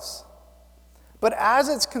ourselves. But as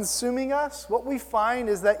it's consuming us, what we find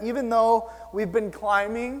is that even though we've been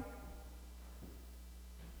climbing,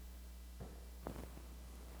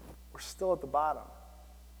 we're still at the bottom.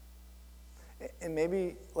 And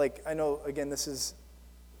maybe, I know, again, this is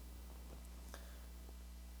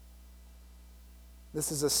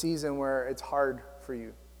a season where it's hard for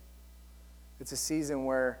you. It's a season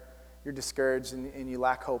where you're discouraged and you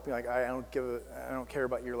lack hope. You're like, I don't care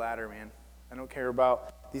about your ladder, man. I don't care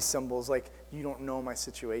about these symbols. You don't know my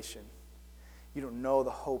situation. You don't know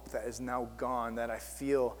the hope that is now gone, that I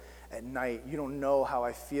feel at night. You don't know how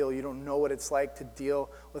I feel. You don't know what it's like to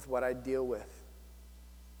deal with what I deal with.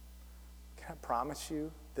 Can I promise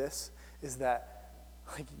you this, is that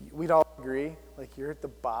we'd all agree, you're at the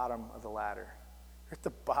bottom of the ladder. You're at the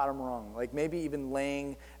bottom rung. Maybe even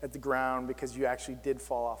laying at the ground because you actually did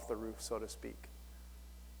fall off the roof, so to speak.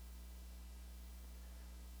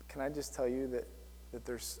 Can I just tell you that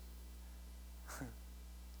there's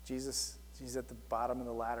Jesus at the bottom of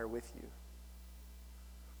the ladder with you.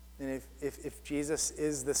 And if Jesus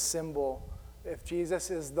is the symbol, if Jesus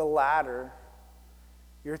is the ladder,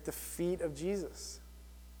 you're at the feet of Jesus.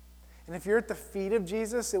 And if you're at the feet of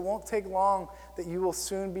Jesus, it won't take long that you will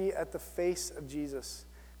soon be at the face of Jesus,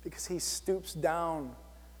 because he stoops down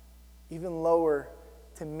even lower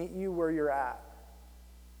to meet you where you're at.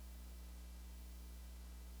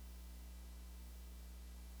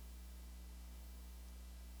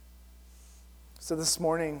 So this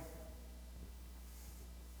morning,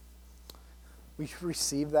 we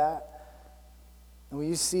receive that, and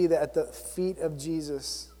we see that at the feet of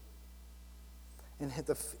Jesus, and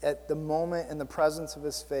at the moment in the presence of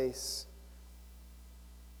his face,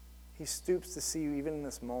 he stoops to see you even in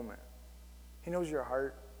this moment. He knows your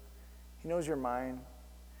heart. He knows your mind.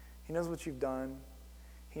 He knows what you've done.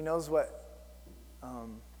 He knows what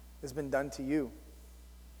has been done to you.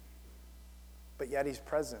 But yet he's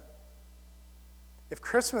present. If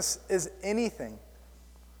Christmas is anything,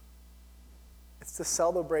 it's to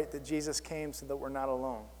celebrate that Jesus came so that we're not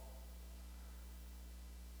alone.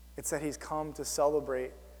 It's that he's come to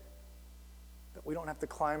celebrate that we don't have to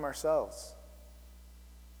climb ourselves.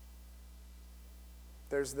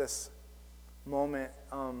 There's this moment,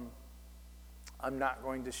 I'm not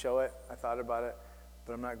going to show it. I thought about it,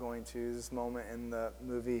 but I'm not going to. This moment in the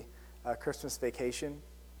movie Christmas Vacation.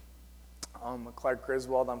 Clark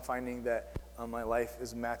Griswold, I'm finding that my life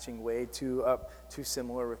is matching way too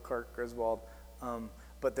similar with Clark Griswold.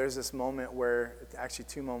 But there's this moment where, actually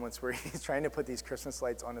two moments, where he's trying to put these Christmas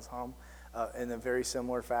lights on his home in a very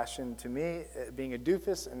similar fashion to me, being a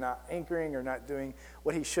doofus and not anchoring or not doing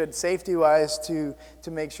what he should safety-wise to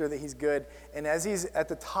make sure that he's good. And as he's at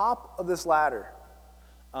the top of this ladder,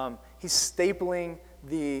 he's stapling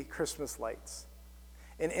the Christmas lights.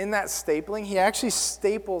 And in that stapling, he actually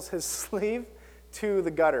staples his sleeve to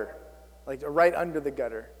the gutter, right under the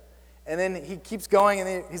gutter. And then he keeps going, and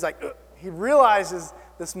then he's like, ugh. He realizes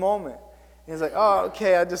this moment. And he's like, oh,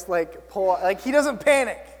 okay, I just pull. He doesn't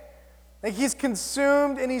panic. He's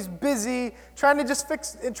consumed and he's busy trying to just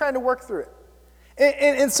fix and trying to work through it.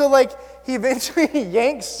 And so he eventually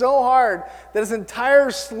yanks so hard that his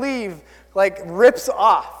entire sleeve rips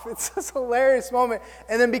off. It's this hilarious moment.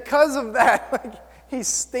 And then because of that, he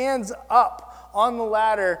stands up on the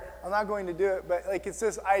ladder. I'm not going to do it, but like it's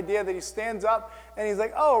this idea that he stands up and he's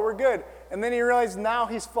like, oh, we're good. And then he realizes now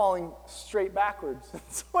he's falling straight backwards.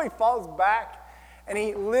 So he falls back, and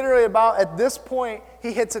he literally at this point,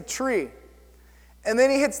 he hits a tree. And then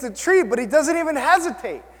he hits the tree, but he doesn't even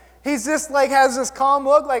hesitate. He's just like has this calm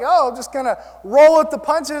look like, oh, I'm just going to roll with the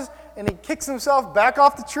punches. And he kicks himself back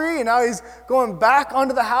off the tree, and now he's going back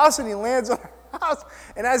onto the house, and he lands on the house.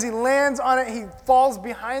 And as he lands on it, he falls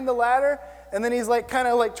behind the ladder, and then he's like kind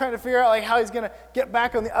of like trying to figure out like how he's going to get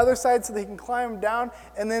back on the other side so that he can climb down,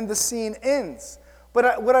 and then the scene ends.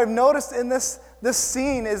 But what I've noticed in this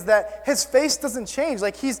scene is that his face doesn't change.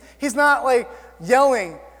 Like he's not like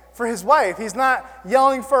yelling for his wife. He's not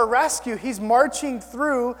yelling for a rescue. He's marching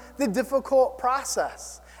through the difficult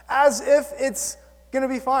process as if it's going to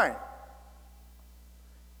be fine.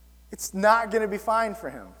 It's not going to be fine for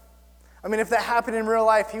him. I mean, if that happened in real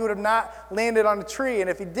life, he would have not landed on a tree, and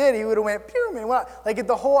if he did, he would have went, pew, man, what? Like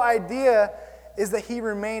the whole idea is that he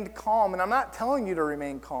remained calm, and I'm not telling you to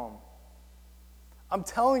remain calm. I'm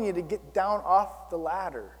telling you to get down off the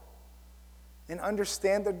ladder and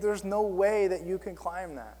understand that there's no way that you can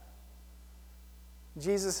climb that.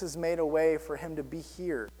 Jesus has made a way for him to be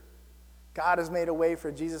here. God has made a way for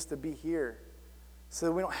Jesus to be here, so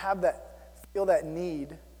that we don't feel that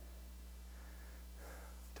need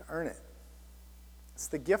to earn it. It's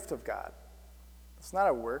the gift of God. It's not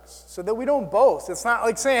our works. So that we don't boast. It's not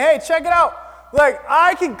like saying, hey, check it out. Like,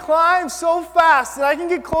 I can climb so fast that I can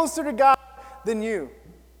get closer to God than you.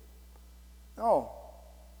 No.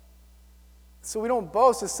 So we don't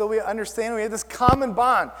boast. It's so we understand we have this common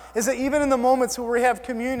bond. Is that even in the moments where we have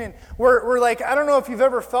communion, we're like, I don't know if you've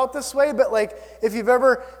ever felt this way, but like if you've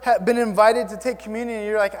ever been invited to take communion and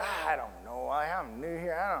you're like, I don't know, I'm new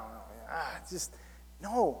here, I don't know.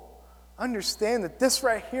 No. Understand that this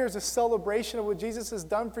right here is a celebration of what Jesus has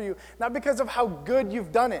done for you. Not because of how good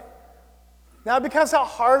you've done it. Not because how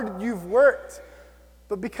hard you've worked.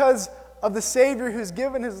 But because of the Savior who's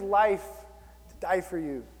given his life to die for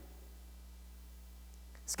you.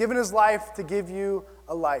 He's given his life to give you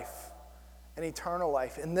a life, an eternal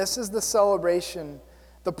life. And this is the celebration,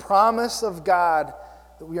 the promise of God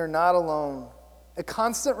that we are not alone. A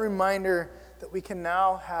constant reminder that we can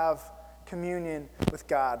now have communion with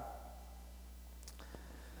God.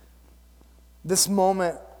 This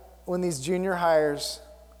moment when these junior hires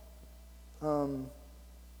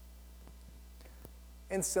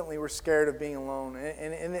instantly were scared of being alone.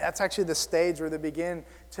 And that's actually the stage where they begin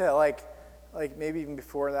to like maybe even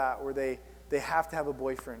before that, where they have to have a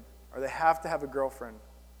boyfriend or they have to have a girlfriend.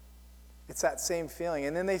 It's that same feeling.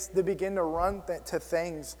 And then they begin to run to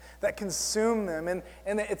things that consume them. And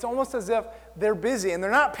it's almost as if they're busy and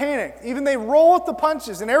they're not panicked. Even they roll with the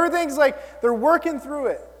punches and everything's like they're working through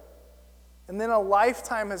it. And then a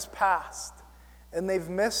lifetime has passed and they've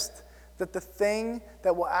missed that the thing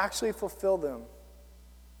that will actually fulfill them,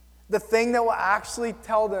 the thing that will actually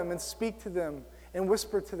tell them and speak to them and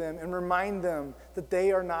whisper to them and remind them that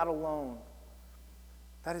they are not alone,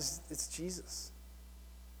 it's Jesus.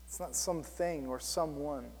 It's not something or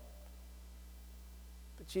someone.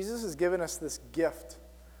 But Jesus has given us this gift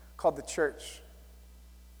called the church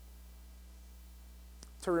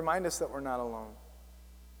to remind us that we're not alone.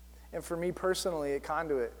 And for me personally at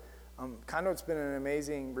Conduit, Conduit's been an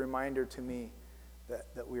amazing reminder to me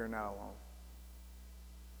that we are not alone.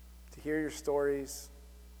 To hear your stories,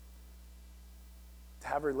 to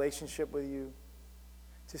have a relationship with you,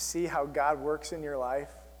 to see how God works in your life,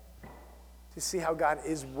 to see how God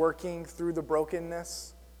is working through the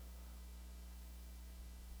brokenness.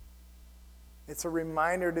 It's a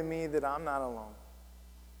reminder to me that I'm not alone.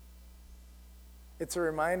 It's a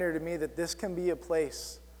reminder to me that this can be a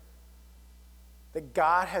place that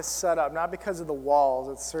God has set up, not because of the walls,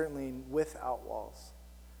 it's certainly without walls.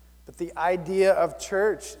 But the idea of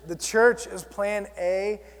church, the church is plan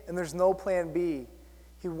A and there's no plan B.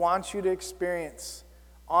 He wants you to experience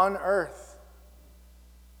on earth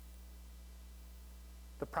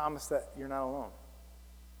the promise that you're not alone.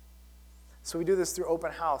 So we do this through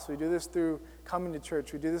open house. We do this through coming to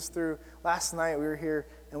church. We do this through, last night we were here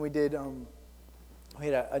and we had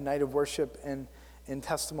a night of worship and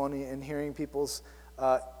testimony and hearing people's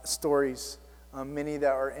stories, many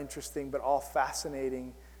that are interesting but all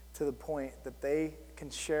fascinating to the point that they can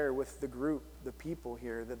share with the group, the people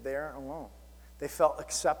here, that they aren't alone. They felt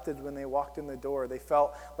accepted when they walked in the door. They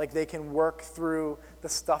felt like they can work through the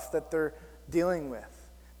stuff that they're dealing with,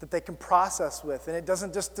 that they can process with, and it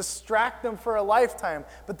doesn't just distract them for a lifetime,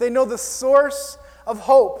 but they know the source of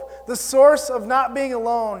hope, the source of not being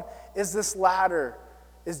alone is this ladder,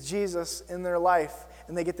 is Jesus in their life,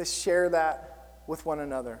 and they get to share that with one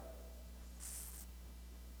another.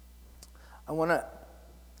 I want to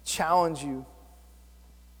challenge you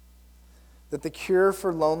that the cure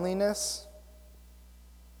for loneliness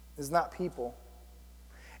is not people.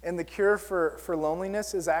 And the cure for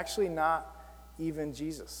loneliness is actually not even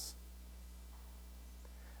Jesus.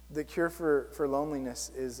 The cure for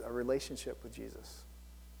loneliness is a relationship with Jesus.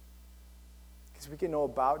 Because we can know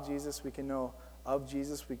about Jesus, we can know of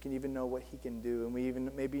Jesus, we can even know what he can do, and we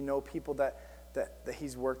even maybe know people that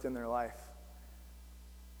he's worked in their life.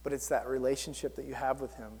 But it's that relationship that you have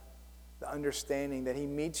with him, the understanding that he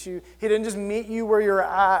meets you. He didn't just meet you where you're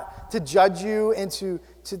at to judge you and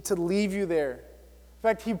to leave you there. In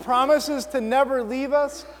fact, he promises to never leave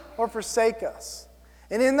us or forsake us.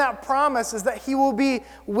 And in that promise is that he will be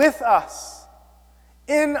with us,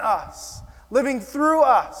 in us, living through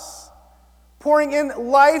us, pouring in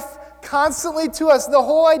life constantly to us. The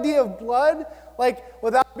whole idea of blood, like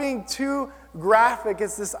without being too graphic,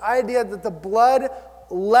 it's this idea that the blood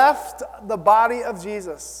left the body of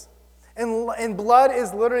Jesus. And blood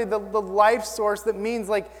is literally the life source that means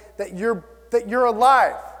like that you're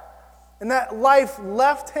alive. And that life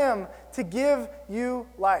left him to give you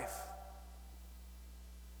life.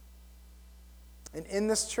 And in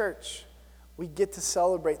this church, we get to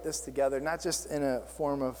celebrate this together, not just in a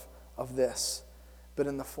form of this, but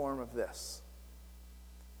in the form of this.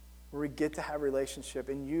 Where we get to have relationship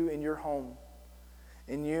in you, in your home,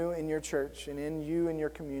 in you, in your church, and in you, in your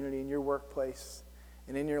community, in your workplace,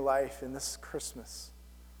 and in your life in this Christmas.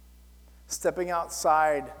 Stepping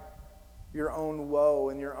outside your own woe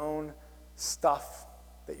and your own stuff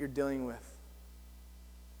that you're dealing with.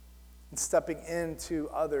 And stepping into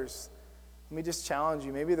others. Let me just challenge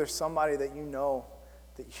you. Maybe there's somebody that you know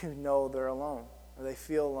they're alone, or they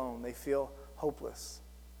feel alone, they feel hopeless.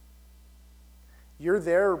 You're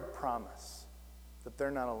their promise that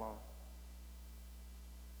they're not alone.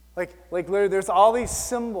 Like literally, there's all these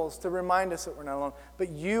symbols to remind us that we're not alone. But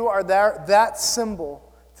you are that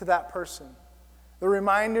symbol to that person. The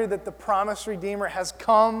reminder that the promised Redeemer has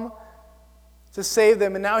come to save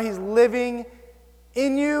them, and now he's living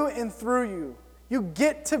in you and through you. You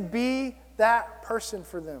get to be that person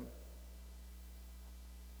for them.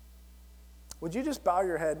 Would you just bow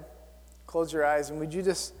your head, close your eyes, and would you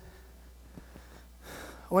just,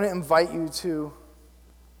 I want to invite you to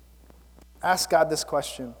ask God this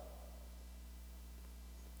question.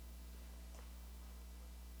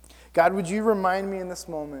 God, would you remind me in this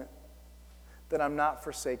moment that I'm not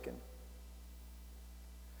forsaken?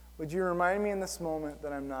 Would you remind me in this moment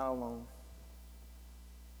that I'm not alone?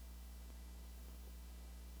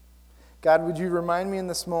 God, would you remind me in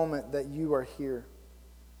this moment that you are here?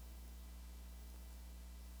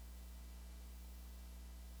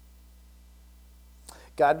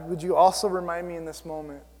 God, would you also remind me in this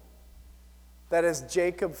moment that as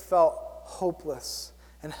Jacob felt hopeless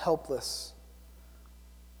and helpless,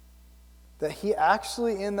 that he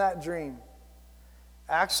actually in that dream,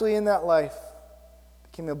 actually in that life,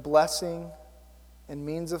 became a blessing and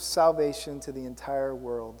means of salvation to the entire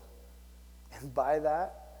world. And by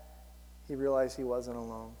that, he realized he wasn't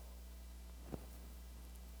alone.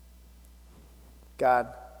 God,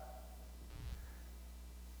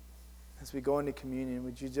 as we go into communion,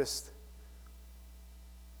 would you just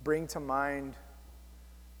bring to mind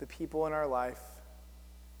the people in our life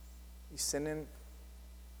you send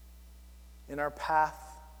in our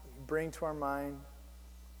path, you bring to our mind,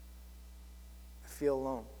 I feel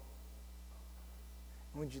alone.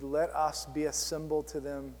 And would you let us be a symbol to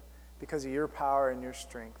them because of your power and your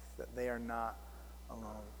strength, that they are not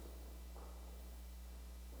alone.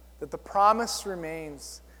 That the promise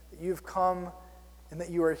remains that you've come and that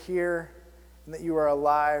you are here and that you are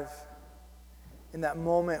alive in that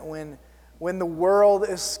moment when the world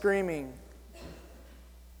is screaming,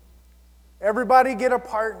 everybody get a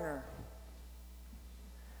partner.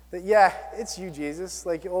 That, yeah, it's you, Jesus.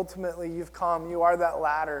 Like, ultimately, you've come. You are that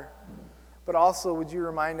ladder. But also, would you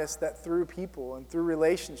remind us that through people and through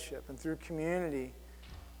relationship and through community,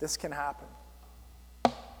 this can happen.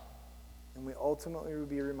 And we ultimately will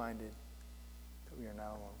be reminded that we are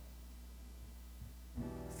not alone.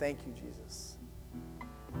 Thank you, Jesus.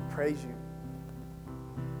 Praise you.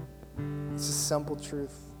 It's a simple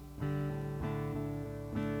truth.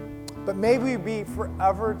 But may we be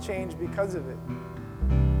forever changed because of it.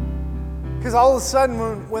 Because all of a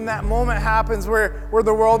sudden, when that moment happens where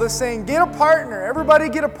the world is saying, get a partner, everybody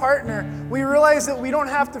get a partner, we realize that we don't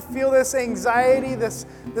have to feel this anxiety, this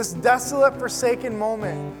desolate, forsaken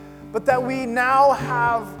moment, but that we now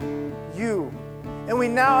have you, and we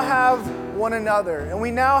now have one another, and we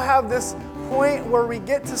now have this point where we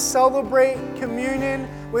get to celebrate communion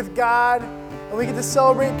with God, and we get to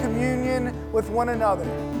celebrate communion with one another.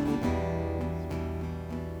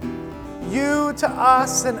 You to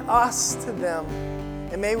us and us to them.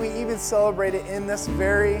 And may we even celebrate it in this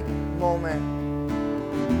very moment.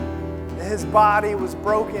 That his body was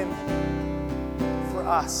broken for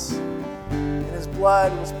us. And his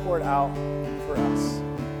blood was poured out for us.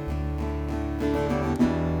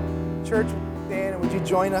 Church, Dan, would you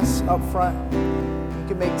join us up front? You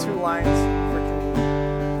can make 2 lines.